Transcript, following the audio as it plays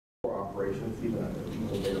corporation, it's even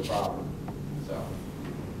a bigger problem. So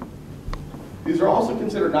these are also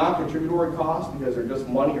considered non-contributory costs because they're just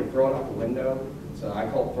money you're throwing out the window. So I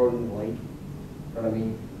call it throwing in the lake. You know what I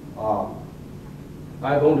mean?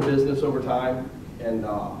 I've owned a business over time, and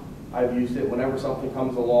I've used it whenever something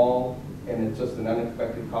comes along and it's just an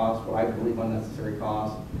unexpected cost, what I believe unnecessary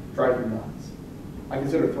cost, drives me nuts. I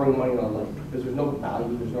consider throwing money in a lake because there's no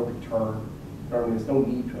value, there's no return. You know what I mean? There's no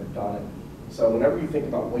need to have done it. So whenever you think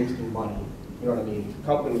about wasting money, you know what I mean?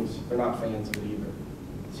 Companies, they're not fans of it either.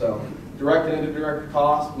 So direct and indirect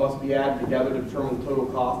costs must be added together to determine the total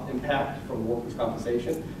cost impact from workers'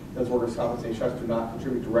 compensation. Because workers' compensation has to not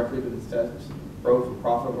contribute directly to the success, growth, or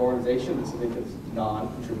profit of an organization, this is a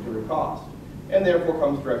non-contributory cost, and therefore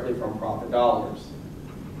comes directly from profit dollars.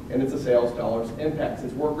 And it's a sales dollars impact.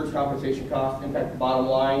 Since workers' compensation costs impact the bottom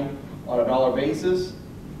line on a dollar basis,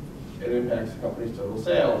 it impacts the company's total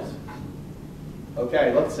sales.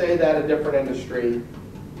 Okay, let's say that a different industry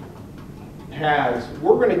has,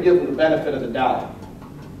 we're going to give them the benefit of the doubt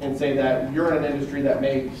and say that you're in an industry that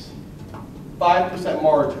makes 5%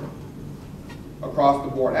 margin across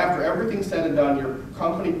the board. After everything's said and done, your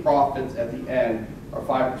company profits at the end are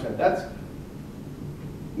 5%. That's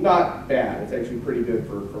not bad. It's actually pretty good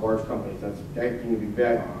for large companies. That can be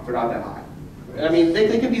bad. They're not that high. I mean,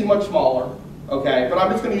 they can be much smaller, okay? But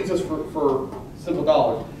I'm just going to use this for simple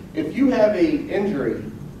dollars. If you have a injury,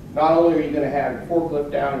 not only are you going to have your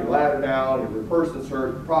forklift down, your ladder down, your person's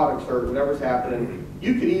hurt, your product's hurt, whatever's happening,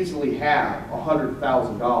 you could easily have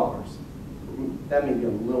 $100,000. That may be a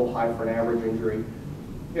little high for an average injury.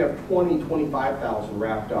 You have $20,000, $25,000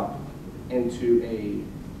 wrapped up into a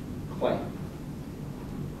claim.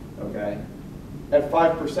 Okay? At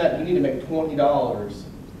 5%, you need to make $20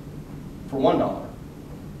 for $1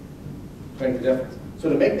 to make the difference. So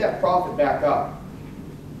to make that profit back up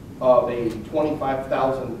of a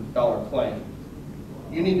 $25,000 claim,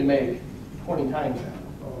 you need to make 20 times that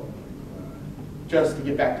just to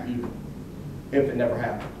get back to even, if it never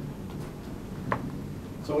happened.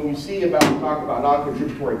 So when you see talk about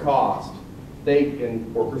non-contributory cost,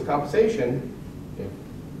 in workers' compensation, if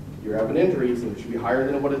you're having injuries and it should be higher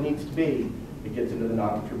than what it needs to be, it gets into the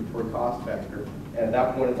non-contributory cost factor. And at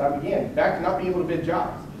that point in time, again, back to not being able to bid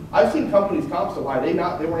jobs. I've seen companies comp so high, they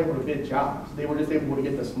weren't able to bid jobs. They were just able to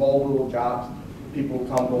get the small little jobs, people would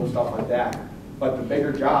come and stuff like that. But the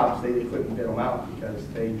bigger jobs, they couldn't bid them out because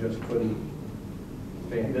they just couldn't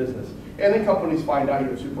stay in business. And then companies find out you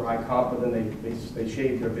have super high comp, and then they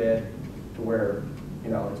shave their bid to where,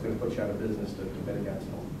 you know, it's going to put you out of business to bid against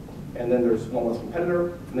them. And then there's one less competitor,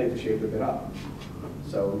 and they have to shave their bid up.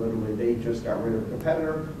 So literally, they just got rid of a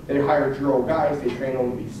competitor. They hired 0 guys. They trained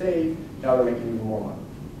them to be safe. Now they're making even more money.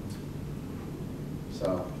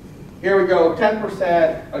 So here we go.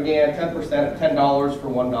 10%. Again, 10% at $10 for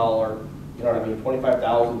 $1. You know what I mean?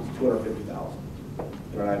 25,000 to 250,000.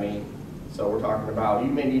 You know what I mean? So we're talking about, you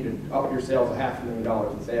may need to up your sales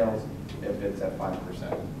 $500,000 in sales if it's at 5%.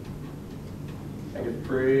 I think it's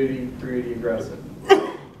pretty aggressive.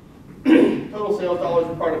 Total sales dollars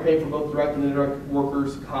required to pay for both direct and indirect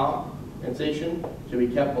workers' compensation should be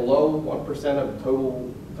kept below 1% of the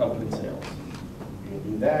total company sales. If you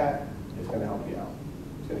can do that, it's going to help you out.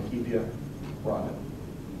 It's going to keep you running.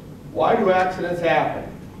 Why do accidents happen?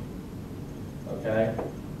 Okay,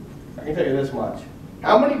 I can tell you this much.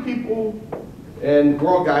 How many people, and we're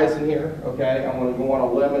all guys in here, okay, I'm going to go on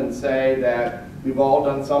a limb and say that we've all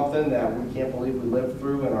done something that we can't believe we lived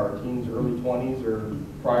through in our teens, early 20s, or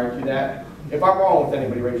prior to that. If I'm wrong with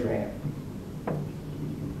anybody, raise your hand.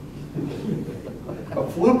 A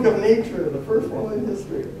fluke of nature, the first one in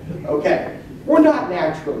history. Okay, we're not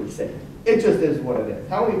naturally safe. It just is what it is.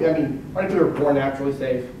 How many, I mean, how many people are born naturally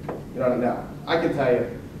safe? You don't know. I can tell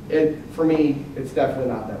you, for me, it's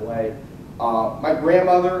definitely not that way. My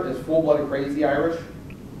grandmother is full-blooded crazy Irish,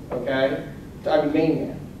 okay? I mean,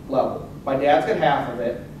 maniac level. My dad's got half of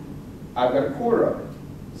it. I've got a quarter of it.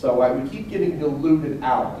 So we keep getting diluted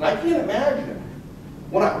out. And I can't imagine.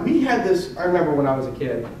 We had this, I remember when I was a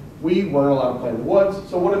kid, we weren't allowed to play in the woods.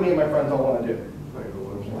 So what do me and my friends all want to do? Play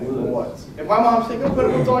in the woods. If my mom said, go play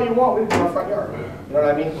in the woods all you want, we'd go in our front yard. You know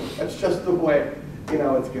what I mean? That's just the way, you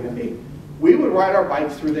know, it's going to be. We would ride our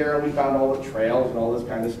bikes through there, and we found all the trails and all this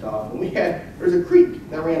kind of stuff. And there's a creek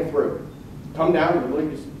that ran through. Come down, really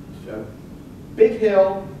just a big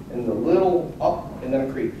hill, and the little up, and then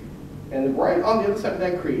a creek. And right on the other side of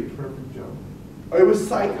that creek, perfect jump. It was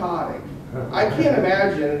psychotic. I can't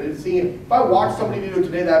imagine seeing, if I watched somebody do it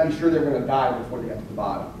today, I'd be sure they were going to die before they got to the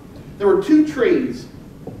bottom. There were 2 trees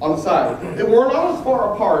on the side. They were not as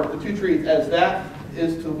far apart, the 2 trees, as that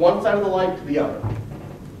is to one side of the lake to the other,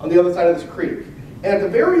 on the other side of this creek. And at the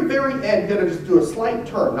very, very end, you're going to just do a slight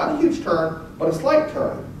turn. Not a huge turn, but a slight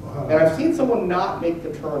turn. Wow. And I've seen someone not make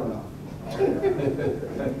the turn enough.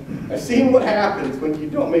 I've seen what happens when you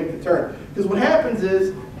don't make the turn. Because what happens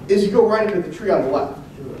is you go right into the tree on the left.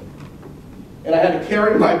 And I had to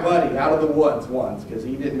carry my buddy out of the woods once because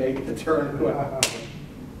he didn't make the turn.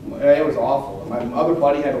 It was awful. My other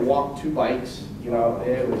buddy had to walk 2 bikes. You know,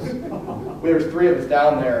 there was 3 of us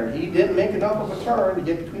down there, and he didn't make enough of a turn to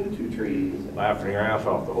get between the 2 trees. Laughing your ass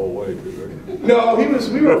off the whole way, too, right? No,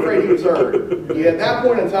 we were afraid he was hurt. Yeah, at that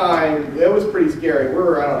point in time, it was pretty scary. We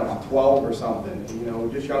were, I don't know, about 12 or something. You know,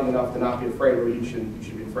 just young enough to not be afraid of what you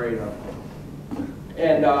should be afraid of.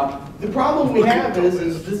 And the problem we have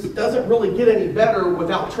is this doesn't really get any better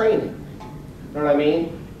without training. You know what I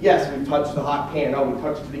mean? Yes, we touched the hot pan. Oh, we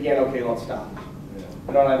touched it again. Okay, let's stop.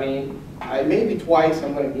 You know what I mean? Maybe twice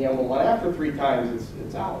I'm going to gamble, and after 3 times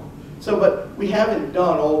it's out. So, but we haven't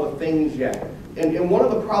done all the things yet. And one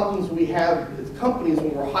of the problems we have as companies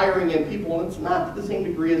when we're hiring in people, and it's not to the same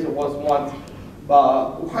degree as it was once,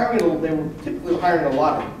 they were typically hiring a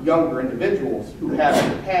lot of younger individuals who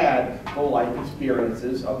haven't had the life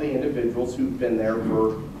experiences of the individuals who've been there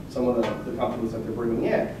for some of the companies that they're bringing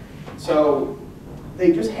in. So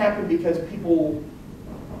they just happen because people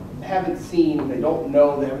haven't seen, they don't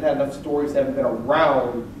know, they haven't had enough stories, they haven't been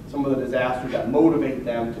around some of the disasters that motivate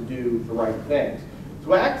them to do the right things.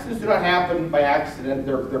 So accidents do not happen by accident,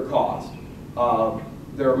 they're caused.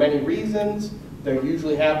 There are many reasons. They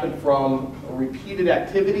usually happen from repeated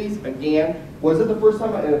activities. Again, was it the first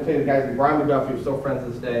time? I'm going to tell you the guys, Brian McDuffie, we're still friends to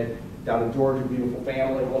this day, down in Georgia, beautiful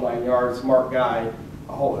family, whole 9 yards, smart guy,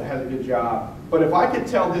 has a good job. But if I could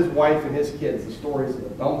tell his wife and his kids the stories of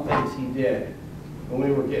the dumb things he did when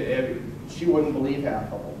we were kids, she wouldn't believe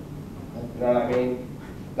half of them. You know what I mean?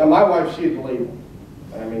 Now my wife, she'd believe them.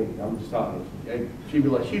 I mean, I'm just telling you,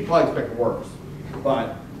 she'd probably expect the worst.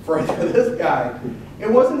 But for this guy, it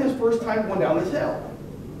wasn't his first time going down this hill,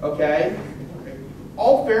 okay?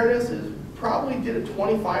 All fairness is probably did it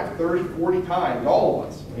 25, 30, 40 times, all of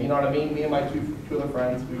us. You know what I mean? Me and my two other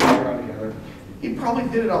friends, we were around together. He probably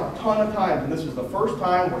did it a ton of times, and this was the first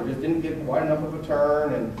time where it just didn't get wide enough of a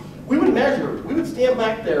turn. And we would measure. We would stand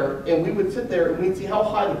back there, and we would sit there, and we'd see how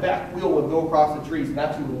high the back wheel would go across the trees, and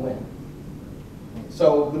that's who would win.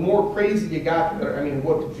 So the more crazy you got, the better. I mean,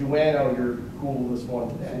 what did you win? Oh, you're cool this one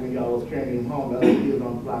today. When y'all was carrying him home, the other kids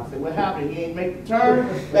on the block said, "What happened? He ain't make the turn?"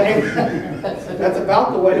 That's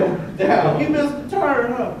about the way it went down. He missed the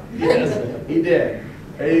turn, huh? Yes, he did.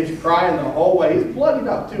 And he was crying the whole way. He's bloodied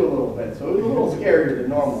up too a little bit, so it was a little scarier than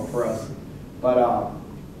normal for us. But I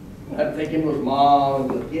had to take him to his mom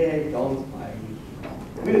and be like, "Yeah, he told us."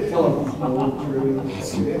 We didn't tell him the whole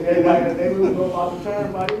truth. They would go about the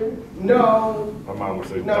turn by here? No. My mom would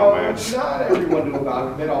say, No, dumbass. not everyone knew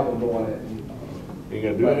about it. They'd all been doing it. You ain't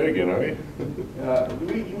gonna do that again, are you?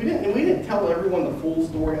 We didn't tell everyone the full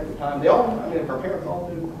story at the time. They all, I mean, if our parents all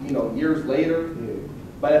knew, you know, years later. Yeah.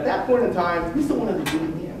 But at that point in time, we still wanted to do it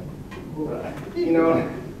again. Right. You know,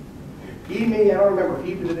 me, I don't remember if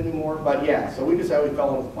he did it anymore, but yeah. So we decided we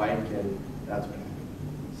fell on his bike, and that's what happened.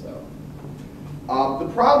 So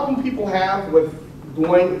the problem people have with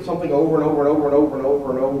doing something over and over and over and over and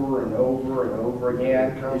over and over and over and over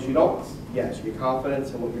again is you don't, yes, you get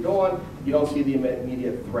confidence in what you're doing, you don't see the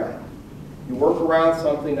immediate threat. You work around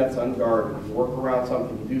something that's unguarded. You work around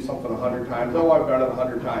something, you do something 100 times. Oh, I've done it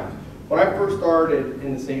 100 times. When I first started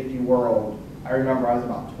in the safety world, I remember I was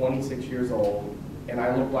about 26 years old, and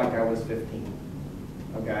I looked like I was 15,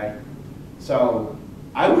 okay? So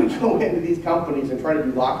I would go into these companies and try to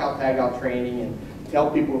do lockout, tagout training and tell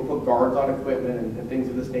people to put guards on equipment and things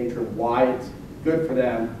of this nature, why it's good for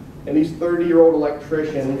them. And these 30-year-old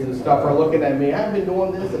electricians and stuff are looking at me, I've been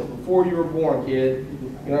doing this since before you were born, kid.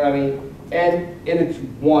 You know what I mean? And it's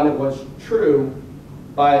one, it was true,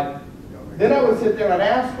 but then I would sit there and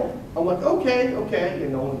ask them. I'm like, okay, you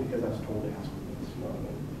know, only because I was told to ask them this, you know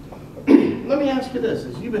what I mean? Let me ask you this,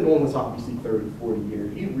 you've been doing this obviously 30, 40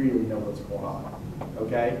 years, you really know what's going on,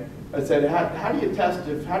 okay? I said, how do you test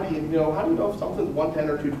if, how do you know if something's 110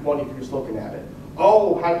 or 220 if you're just looking at it?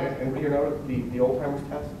 Oh, and you know the old timers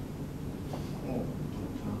test?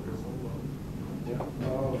 Yeah.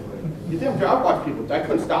 Oh, you think I watched people, I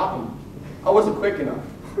couldn't stop them. I wasn't quick enough.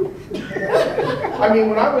 I mean,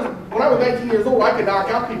 when I was 19 years old, I could knock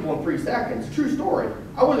out people in 3 seconds. True story.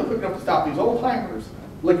 I wasn't quick enough to stop these old timers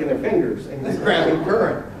licking their fingers and just grabbing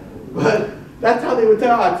current. But that's how they would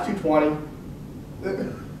tell, it's 220.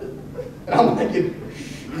 And I'm thinking,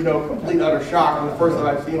 you know, complete utter shock. And the first time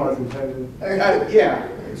I've seen it, yeah,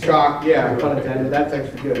 shock, yeah, pun intended. That's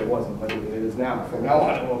actually good. It wasn't, but it is now. From now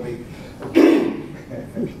on, it will be.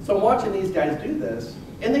 So I'm watching these guys do this,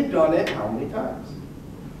 and they've done it how many times?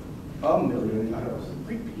 A million times.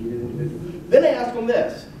 Repeated. Then I ask them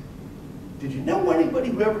this. Did you know anybody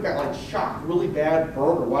who ever got like shocked really bad,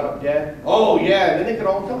 burned, or wound up dead? Oh yeah, and then they could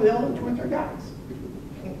all tell me they all know 2 or 3 guys.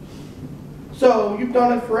 So you've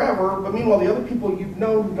done it forever, but meanwhile the other people you've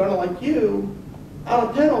known who've done it like you, out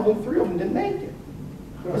of 10 of them, 3 of them didn't make it.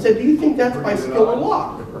 I said, do you think that's by skill or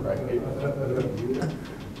luck?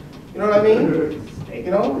 You know what I mean?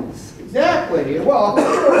 You know, exactly. Well, if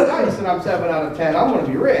I'm throwing dice and I'm 7 out of 10, I'm going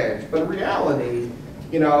to be rich. But in reality,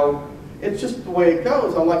 you know, it's just the way it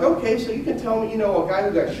goes. I'm like, okay, so you can tell me, you know, a guy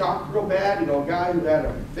who got shocked real bad, you know, a guy who had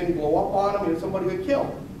a thing blow up on him, you know, somebody who got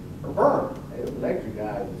killed or burned. Hey, the electric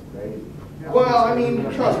guy was crazy. Well, I mean,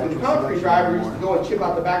 trust me, the concrete driver used to go and chip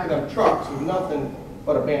out the back of them trucks with nothing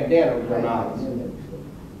but a bandana over their eyes.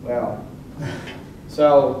 Well,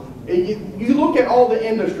 so you look at all the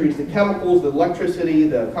industries, the chemicals, the electricity,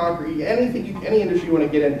 the concrete, anything, any industry you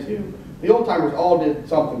want to get into, the old timers all did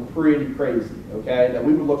something pretty crazy, okay, that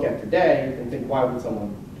we would look at today and think, why would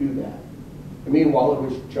someone do that? And meanwhile, it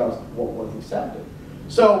was just what was accepted.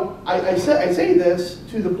 So I say this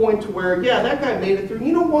to the point to where, yeah, that guy made it through.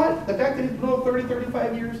 You know what? The fact that he's been on 30,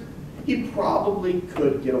 35 years, he probably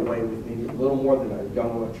could get away with maybe a little more than a young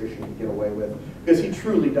electrician could get away with, because he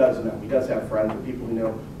truly does know. He does have friends and people who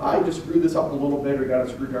know, I just screwed this up a little bit, or got a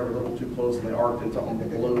screwdriver a little too close and they arced into something that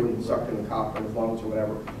blew and sucked in the copper in his lungs or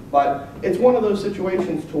whatever. But it's one of those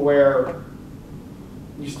situations to where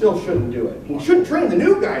you still shouldn't do it. You shouldn't train the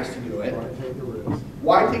new guys to do it.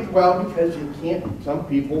 Why take the well? Because you can't, some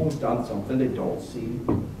people have done something they don't see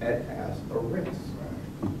it as a risk.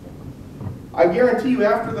 I guarantee you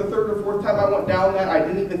after the 3rd or 4th time I went down that, I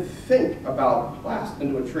didn't even think about blasting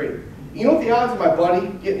into a tree. You know what the odds of my buddy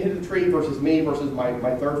getting hit a tree versus me versus my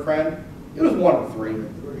 3rd friend? It was 1 of 3.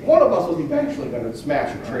 One of us was eventually going to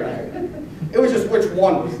smash a tree. It was just which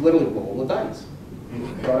one was literally rolling the dice. You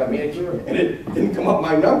know what I mean? And it didn't come up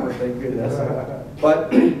my number, thank goodness.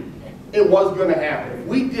 But it was going to happen. If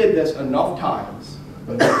we did this enough times,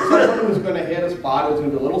 somebody was going to hit a spot. It was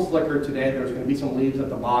going to be a little slicker today. There was going to be some leaves at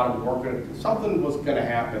the bottom. Something was going to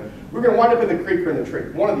happen. We were going to wind up in the creek or in the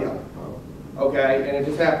tree, one or the other. Okay, and it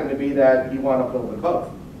just happened to be that you wound up a little bit both.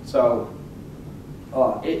 So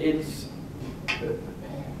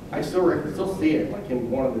I still see it like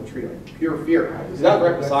in one of the tree, like pure fear. It's not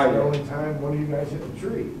right beside the it. only time one of you guys hit the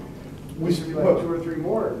tree. We should be like 2 or 3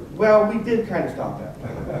 more. Well, we did kind of stop that.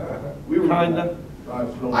 We were Kinda.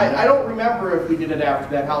 I don't remember if we did it after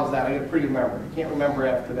that. How's that? I got a pretty memory. I can't remember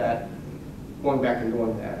after that, going back and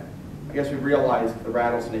doing that. I guess we realized the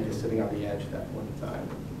rattlesnake is sitting on the edge at that point in time.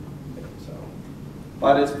 So,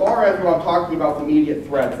 but as far as what I'm talking about, the immediate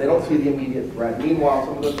threats, they don't see the immediate threat. Meanwhile,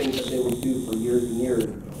 some of the things that they would do for years and years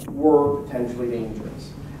were potentially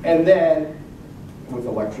dangerous. And then, with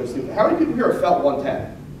electricity, how many people here have felt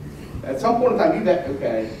 110? At some point in time, you bet,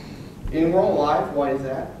 okay, and we're all alive, why is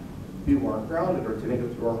that? We weren't grounded or didn't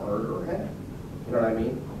go through our heart or head. You know what I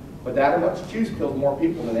mean? But that much juice kills more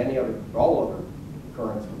people than all other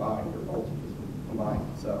currents combined or voltages combined.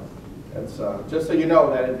 So it's just so you know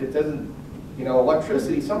that it doesn't, you know,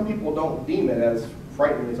 electricity, some people don't deem it as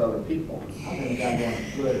frightening as other people. I think I got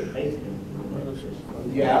one good at basement.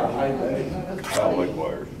 Yeah, Outlet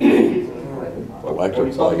wires. Well, Electric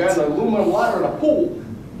you saw the guy in lights. an aluminum ladder in a pool.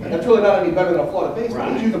 That's really not any better than a flooded basement.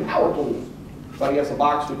 Right. He's using power tools. But I guess a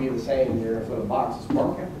box would be the same here. So the box is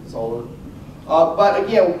spark solar. But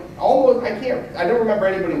again, I don't remember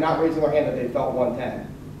anybody not raising their hand that they felt 110.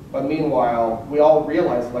 But meanwhile, we all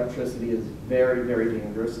realize electricity is very, very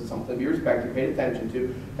dangerous. It's something to be respected, paid attention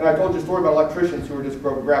to. And I told you a story about electricians who were just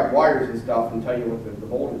going to grab wires and stuff and tell you what the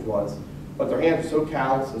voltage was. But their hands are so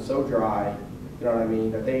calloused and so dry, you know what I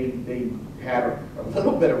mean, that they had a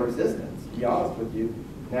little bit of resistance, to be honest with you,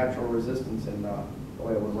 natural resistance in the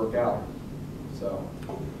way it would work out. So,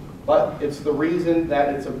 but it's the reason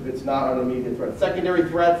that it's not an immediate threat. Secondary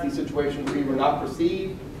threats, these situations are either not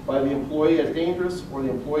perceived by the employee as dangerous, or the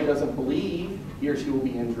employee doesn't believe he or she will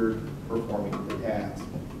be injured performing the task.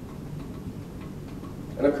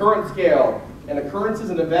 An occurrence scale. An occurrence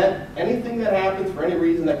is an event, anything that happens for any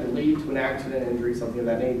reason that could lead to an accident, injury, something of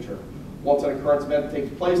that nature. Once an occurrence event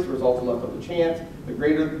takes place, the results are left up to chance. The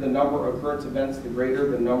greater the number of occurrence events, the greater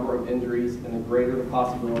the number of injuries, and the greater the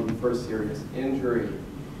possibility for a serious injury.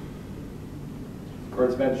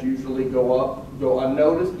 Occurrence events usually go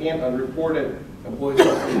unnoticed and unreported. Employees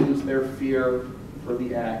often lose their fear for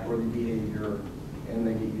the act or the behavior, and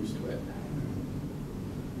they get used to it.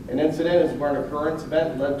 An incident is where an occurrence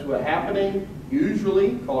event led to a happening,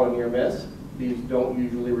 usually called a near miss. These don't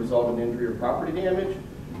usually result in injury or property damage.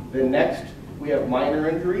 The next we have minor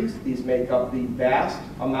injuries. These make up the vast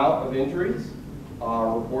amount of injuries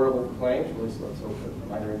reportable for claims. At least let's hope that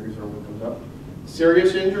minor injuries are what comes up.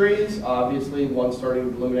 Serious injuries, obviously, one starting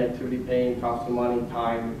with limit activity pain, costing money,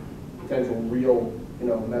 time, potential real,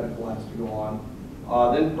 medical has to go on.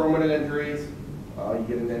 Then permanent injuries. You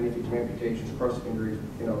get into anything from amputations, crushing injuries,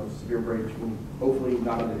 severe breaks, hopefully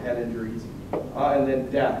not into head injuries, and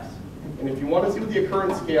then deaths. And if you want to see what the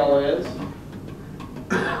occurrence scale is,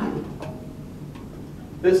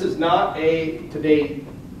 this is not a to-date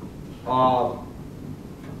model.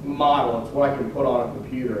 It's what I can put on a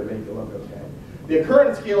computer and make it look okay. The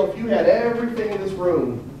occurrence scale, if you had everything in this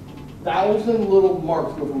room, 1,000 little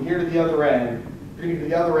marks go from here to the other end, you're going to get to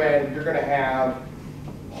the other end, you're going to have,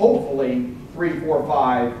 hopefully, 3, 4,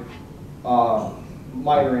 5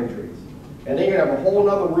 minor injuries. And then you're going to have a whole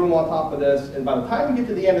other room on top of this, and by the time you get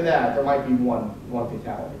to the end of that, there might be one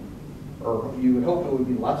fatality. Or you would hope it would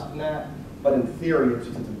be less than that, but in theory, it's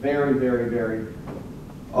a very, very, very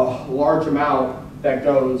large amount that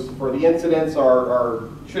goes for the incidents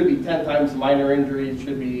should be 10 times minor injuries,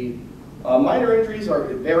 should be, minor injuries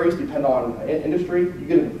it varies depending on industry. You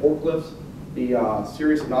get into forklifts, the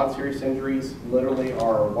serious and non-serious injuries literally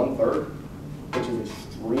are 1/3, which is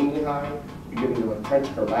extremely high. You get into like trench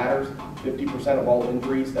or ladders, 50% of all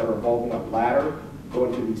injuries that are involving a ladder go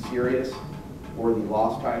into the serious or the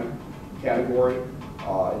lost time category.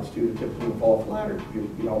 It's due to typically fall off ladders. You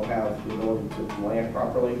don't have the ability to land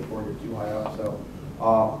properly or you're too high up. So,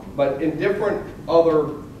 but in different other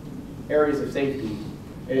areas of safety,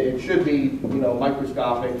 it should be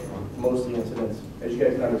microscopic, most of the incidents, as you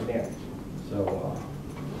guys can understand. So,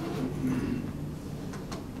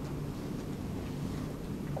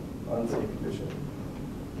 unsafe condition.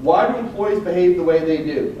 Why do employees behave the way they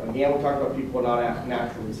do? Again, we're talking about people not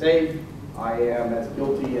naturally safe. I am as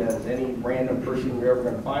guilty as any random person you're ever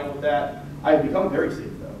going to find with that. I've become very safe,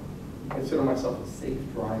 though. I consider myself a safe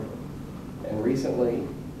driver. And recently,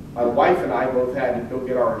 my wife and I both had to go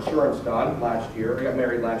get our insurance done last year. We got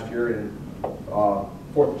married last year in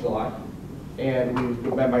 4th of July. And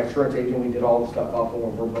we met my insurance agent, we did all the stuff up,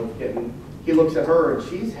 and we're both getting, he looks at her, and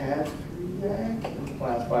she's had 3 accidents in the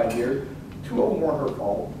last 5 years. 2 of them weren't her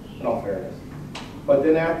fault, in all fairness. But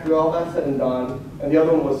then after all that said and done, and the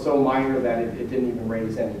other one was so minor that it didn't even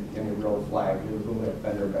raise any real flag. It was only a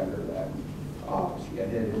fender bender that she had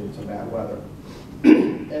hit in some bad weather.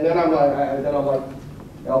 And then I'm like,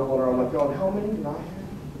 elbowing her, I'm like, going, how many did I have?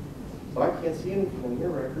 So I can't see anything on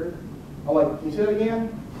your record. I'm like, can you say it again?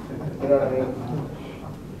 You know what I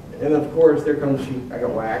mean? And of course, there comes she. I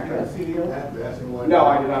got whacked. CDL? No,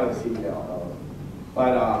 I did not have a CDL.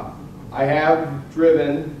 But I have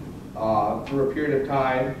driven through a period of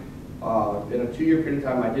time. In a 2-year period of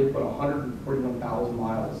time, I did put 141,000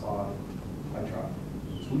 miles on my truck.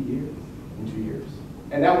 2 years. In 2 years.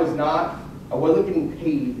 And that was not, I wasn't getting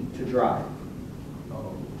paid to drive.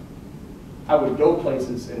 I would go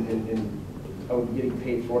places and I would be getting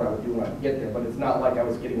paid for what I would do when I would get there, but it's not like I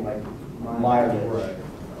was getting like mileage. Right.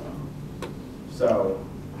 So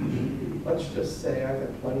let's just say I've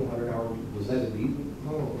had plenty 100-hour weeks. Was that a diesel?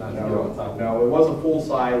 No, it was a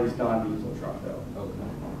full-size non-diesel truck though. Okay.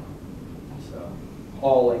 So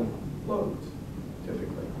hauling loads,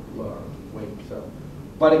 typically, weight. So,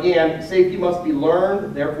 but again, safety must be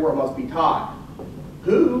learned, therefore it must be taught.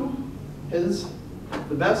 Who is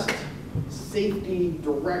the best safety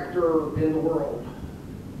director in the world?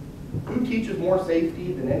 Who teaches more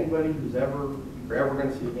safety than anybody who's you're ever going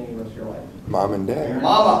to see again the rest of your life? Mom and Dad.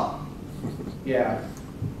 Mama. Yeah.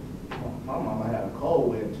 My mama had a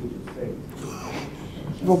cold way to teach us safety.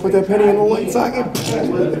 You gonna put that penny in the light socket?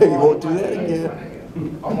 You won't do that again.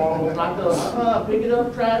 I'm almost like pick it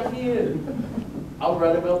up, try it again. I was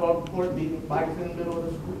running up on the porch, beating bikes in the middle of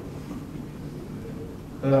the school.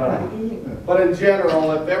 But in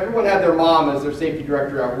general, if everyone had their mom as their safety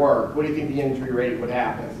director at work, what do you think the injury rate would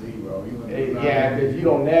happen? Zero. Yeah, because you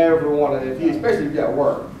don't never want to, especially if you're at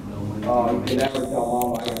work. You can never tell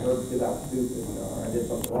mom I got hurt because I was stupid or I did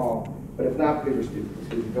something wrong. But it's not because you're stupid, it's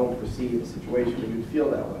because you don't perceive the situation and you feel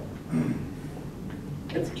that way.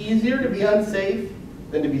 It's easier to be unsafe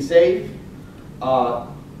than to be safe.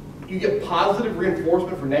 You get positive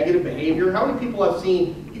reinforcement for negative behavior. How many people have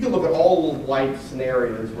seen, you can look at all of life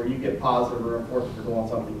scenarios where you get positive reinforcement for doing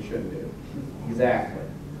something you shouldn't do. Exactly.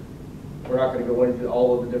 We're not going to go into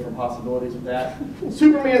all of the different possibilities of that.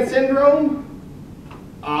 Superman syndrome.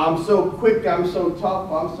 I'm so quick, I'm so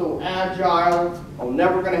tough, I'm so agile, it's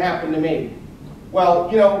never going to happen to me. Well,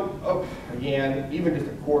 again, even just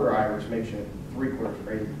a quarter Irish makes you 3/4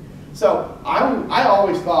 crazy. So I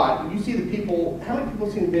always thought, you see the people, how many people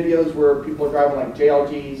have seen videos where people are driving like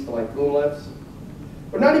JLGs to like boom lifts?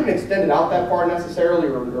 They're not even extended out that far necessarily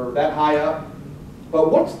or that high up.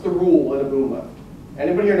 But what's the rule in a boom lift?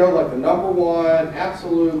 Anybody here know like the number one,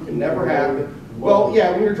 absolute, can never happen? Well,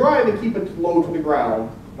 yeah, when you're driving, keep it low to the ground.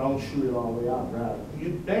 Don't shoot it all the way out, right?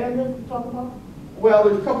 You damn it, you talking about? Well,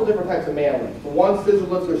 there's a couple different types of man lifts. The one scissor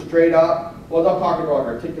lifts are straight up. Well, I'm talking about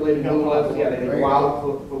like articulated boom lifts. Yeah, they go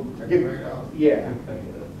out. Yeah.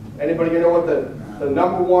 Anybody here know what the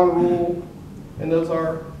number one rule in those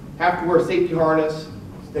are? Have to wear a safety harness.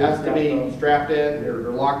 Has to be strapped in or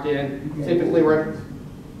locked in. Typically, right.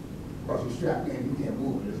 Because you're strapped in, you can't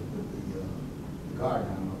move it with the guard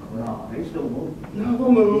down. No, they still move. No,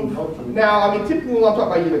 they'll move. Now, I mean, typically when I'm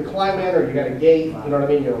talking about either climb in or you got a gate, you know what I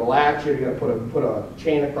mean? You're gonna latch it, you're gonna put a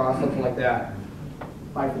chain across, something like that.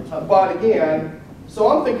 But again, so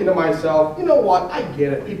I'm thinking to myself, you know what? I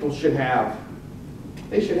get it. People should have.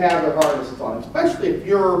 They should have their harnesses on, especially if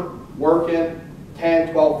you're working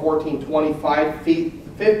 10, 12, 14, 25 feet,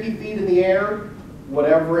 50 feet in the air,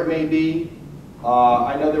 whatever it may be.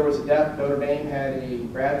 I know there was a death. Notre Dame had a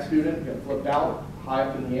grad student who got flipped out high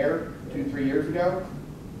up in the air 2-3 years ago,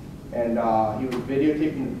 and he was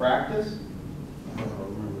videotaping the practice.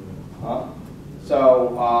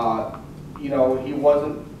 So, you know, he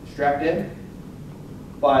wasn't strapped in,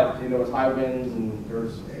 but you know, it was high winds and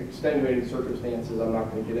there's extenuating circumstances I'm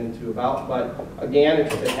not going to get into about. But again,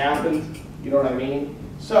 if it happens, you know what I mean.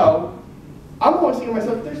 So I'm always thinking to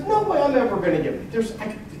myself, there's no way I'm ever going to get.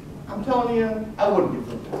 I'm telling you, I wouldn't get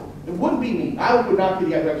flipped out. It wouldn't be me. I would not be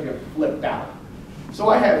the guy who actually got flipped out. So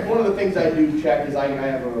I have, one of the things I do check is I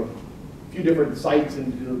have a few different sites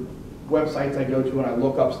and websites I go to and I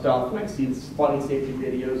look up stuff and I see these funny safety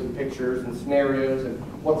videos and pictures and scenarios and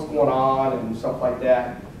what's going on and stuff like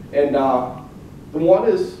that. And the one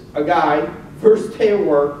is a guy, first day of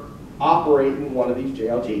work, operating one of these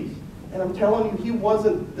JLGs. And I'm telling you, he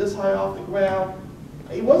wasn't this high off the ground.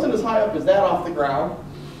 He wasn't as high up as that off the ground.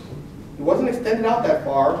 He wasn't extended out that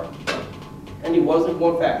far. And he wasn't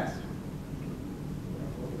going fast.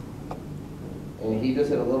 And he just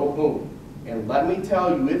hit a little boom. And let me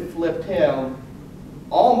tell you, it flipped him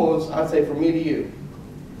almost, I'd say, from me to you.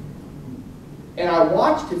 And I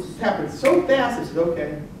watched it happen so fast, I said,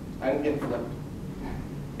 okay, I'm getting flipped.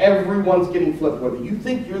 Everyone's getting flipped. Whether you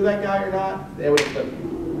think you're that guy or not, they would flip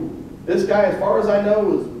you. This guy, as far as I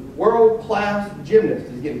know, is world-class gymnast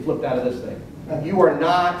is getting flipped out of this thing. You are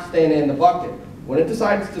not staying in the bucket. When it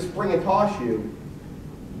decides to spring and toss you,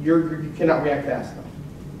 you cannot react fast enough.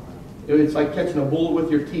 It's like catching a bullet with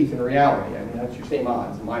your teeth in reality. I mean, that's your same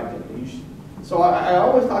odds, in my opinion. So I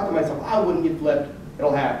always thought to myself, I wouldn't get flipped.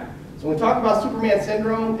 It'll happen. So when we talk about Superman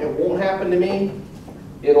syndrome, it won't happen to me.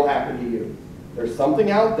 It'll happen to you. There's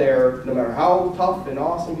something out there, no matter how tough and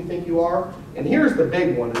awesome you think you are. And here's the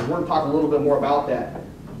big one, and we're going to talk a little bit more about that.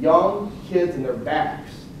 Young kids and their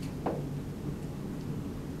backs.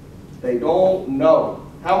 They don't know.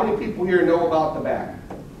 How many people here know about the back?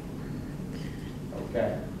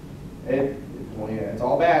 Okay. Well, yeah, it's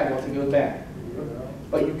all bad once it goes bad.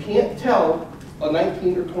 But you can't tell a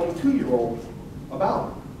 19 or 22-year-old about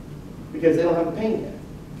it because they don't have the pain yet.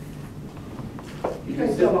 You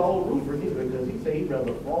can't tell the old roofer either because he said he'd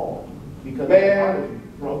rather fall because Man.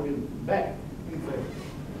 he broke his back.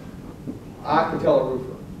 I can tell a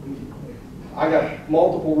roofer. I got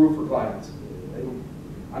multiple roofer clients.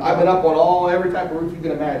 I've been up on every type of roof you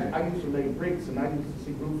can imagine. I used to lay bricks and I used to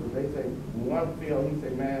see roofers. They say, one fell, he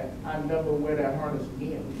said, man, I never wear that harness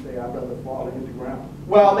again. He said, I'd rather fall and hit the ground.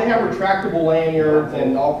 Well, they have retractable lanyards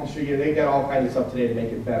and all, they got all kinds of stuff today to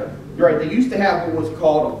make it better. You're right, they used to have what was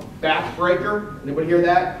called a backbreaker. Anybody hear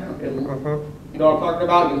that? You know what I'm talking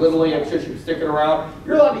about? You literally, it's just you stick it around.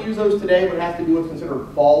 You're allowed to use those today, but it has to do with considered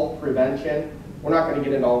fall prevention. We're not going to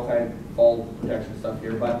get into all kinds of fall protection stuff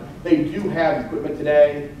here, but they do have equipment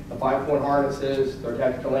today, the 5-point harnesses, they're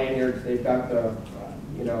attached to lanyards, they've got the,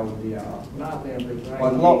 you know, the, Not them,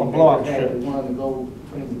 but blowout had strip. the one to go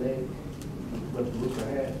between the legs, what the roofer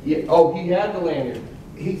had. yeah, oh, he had the lanyard.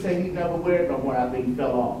 He said he never wear it no more. I think he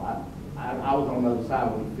fell off. I was on the other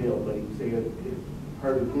side when he fell, but he said it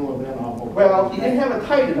hurt his groin and almost. Well, he didn't have it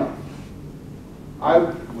tight enough.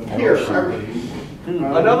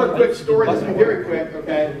 Another quick story, this will be very quick,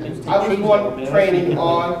 okay? I was going training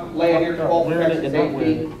on lanyard, fall protection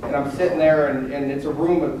safety, and I'm sitting there, and it's a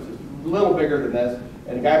room that's a little bigger than this,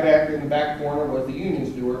 and the guy back in the back corner was the union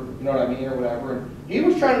steward, you know what I mean, or whatever, and he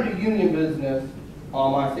was trying to do union business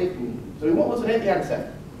on my safety meeting. So he won't listen to anything I had to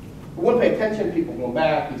say. He wouldn't pay attention, people going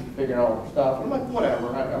back, he's figuring out all their stuff. I'm like, whatever,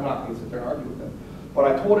 I'm not going to sit there and argue with him. But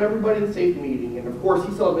I told everybody in the safety meeting, and of course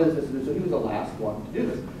he still had business to do, so he was the last one to do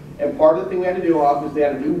this. And part of the thing we had to do was they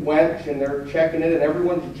had a new winch, and they're checking it, and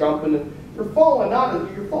everyone's jumping, and you're falling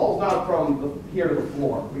your fall's not from here to the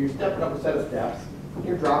floor, but you're stepping up a set of steps, and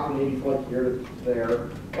you're dropping maybe from like here to there,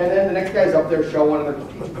 and then the next guy's up there showing, and they're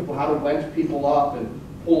teaching people how to winch people up and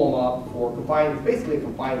pull them up for confined, basically a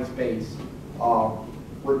confined space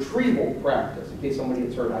retrieval practice, in case somebody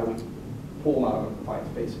gets hurt, how do we pull them out of a confined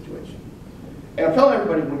space situation. And I'm telling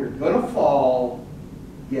everybody, when you're gonna fall,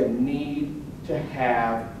 you need to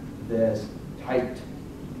have this tight.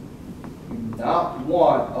 You do not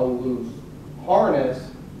want a loose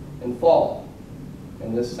harness and fall.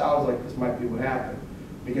 And this sounds like this might be what happened.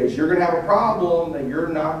 Because you're gonna have a problem that you're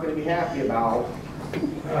not gonna be happy about.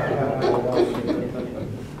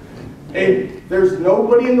 And there's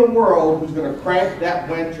nobody in the world who's gonna crank that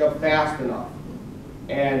winch up fast enough.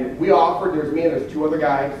 And we offered, there's me and there's two other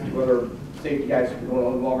guys, two other safety guys who are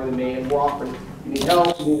going longer than me, and we're offering, you need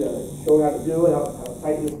help, you need to show how to do it, how to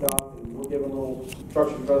tighten this stuff, and we're giving little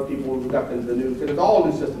instructions for other people who got into the new, because it's all a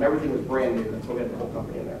new system, everything was brand new, that's why we had the whole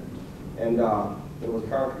company in there. And it was a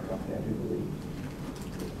concrete company, I do believe.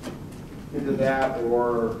 Either that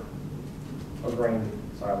or a grain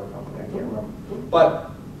silo company, I can't remember. But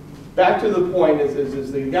back to the point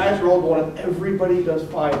is the guys are all going, everybody does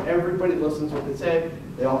fine, everybody listens to what they say,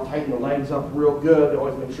 they all tighten the legs up real good, they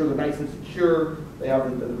always make sure they're nice and secure, they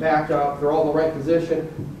have the back up, they're all in the right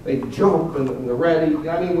position, they jump and they're ready.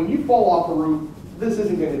 I mean, when you fall off a roof, this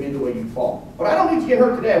isn't going to be the way you fall. But I don't need to get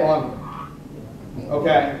hurt today while I'm here.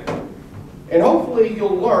 Okay? And hopefully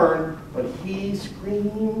you'll learn, but he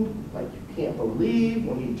screamed like you can't believe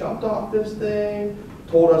when he jumped off this thing,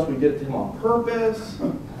 told us we did it to him on purpose.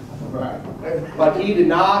 But he did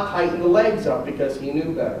not tighten the legs up because he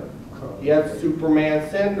knew better. He had Superman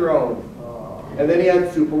syndrome. And then he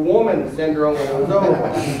had Superwoman syndrome when it was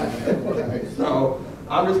over. So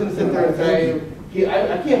I'm just going to sit there and say,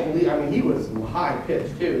 I can't believe, I mean, he was high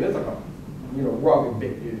pitched too. And it's like a, rugged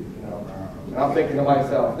big dude, And I'm thinking to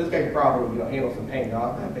myself, this guy could probably, handle some pain,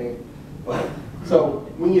 not that pain. But, so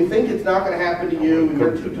when you think it's not going to happen to you, and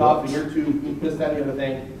you're too tough, and you're too this, that, and the other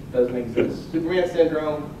thing, it doesn't exist. Superman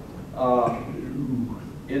syndrome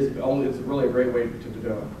it's really a great way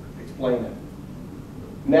to explain it.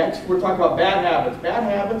 Next, we're talking about bad habits. Bad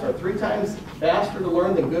habits are 3 times faster to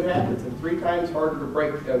learn than good habits, and 3 times harder to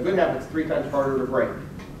break. Good habits 3 times harder to break.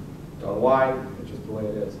 Don't know why? It's just the way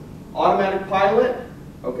it is. Automatic pilot.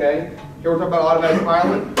 Okay. Here we're talking about automatic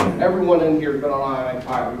pilot. Everyone in here has been on automatic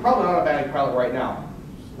pilot. You're probably on automatic pilot right now,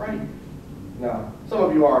 right? No. Some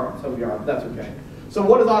of you are. Some of you aren't. That's okay. So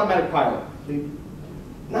what is automatic pilot?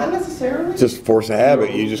 Not necessarily. Just force a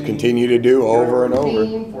habit. You just continue to do over and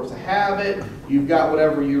over. Force a habit. You've got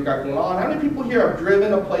whatever you've got going on. How many people here have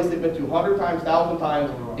driven a place they've been to 100 times, 1,000 times,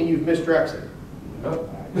 and you've missed your exit?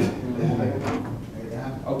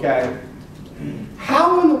 Okay.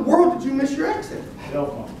 How in the world did you miss your exit? Cell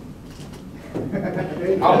phone.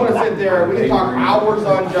 I'm going to sit there and we can talk hours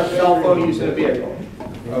on just cell phone use in a vehicle.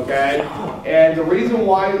 Okay? And the reason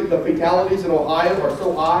why the fatalities in Ohio are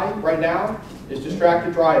so high right now is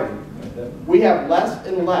distracted driving. We have less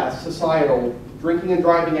and less societal drinking and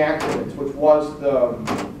driving accidents, which was the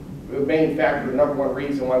main factor, the #1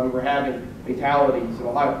 reason why we were having fatalities in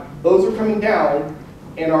Ohio. Those are coming down,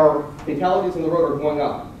 and our fatalities on the road are going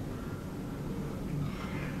up.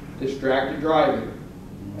 Distracted driving.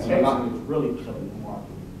 Texting is really something more.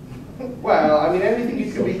 Well, I mean, anything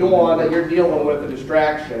you could be doing that you're dealing with a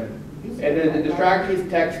distraction. And then the distraction is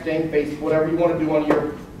texting, Facebook, whatever you want to do on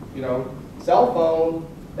your, cell phone.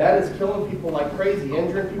 That is killing people like crazy,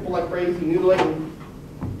 injuring people like crazy, mutilating.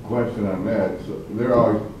 Question on that, so they're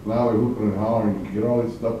always loud hooping and hollering, you get all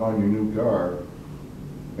this stuff on your new car,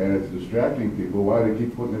 and it's distracting people, why do they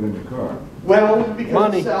keep putting it in the car? Well,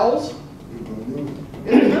 because it sells.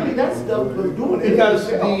 Really, that stuff was doing it. Because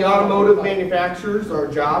the automotive manufacturers, our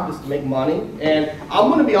job is to make money. And I'm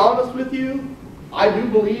going to be honest with you, I do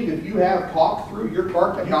believe if you have talked through your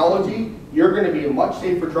car technology, you're going to be a much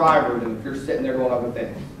safer driver than if you're sitting there doing other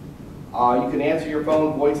things. You can answer your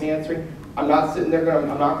phone, voice answering. I'm not going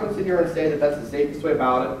to sit here and say that that's the safest way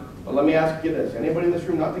about it. But let me ask you this: anybody in this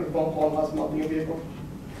room not take a phone call and hustle up in your vehicle?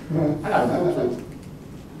 I got a phone.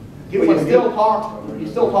 But you still talk. You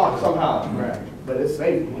still talk somehow. Right. But it's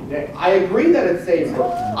safe. I agree that it's safer.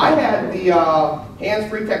 I had the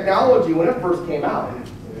hands-free technology when it first came out.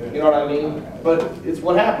 You know what I mean? But it's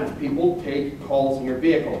what happens. People take calls in your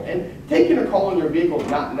vehicle. And taking a call in your vehicle is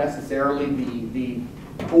not necessarily the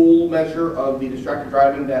full measure of the distracted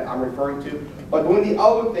driving that I'm referring to. But doing the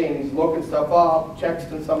other things, looking stuff up,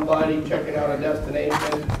 texting somebody, checking out a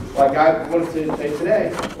destination, like I wanted to say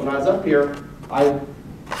today, when I was up here, I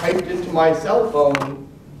typed into my cell phone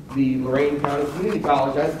the Lorain County Community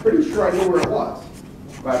College. I was pretty sure I knew where it was,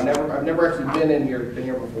 but I've never actually been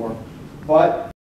here before. But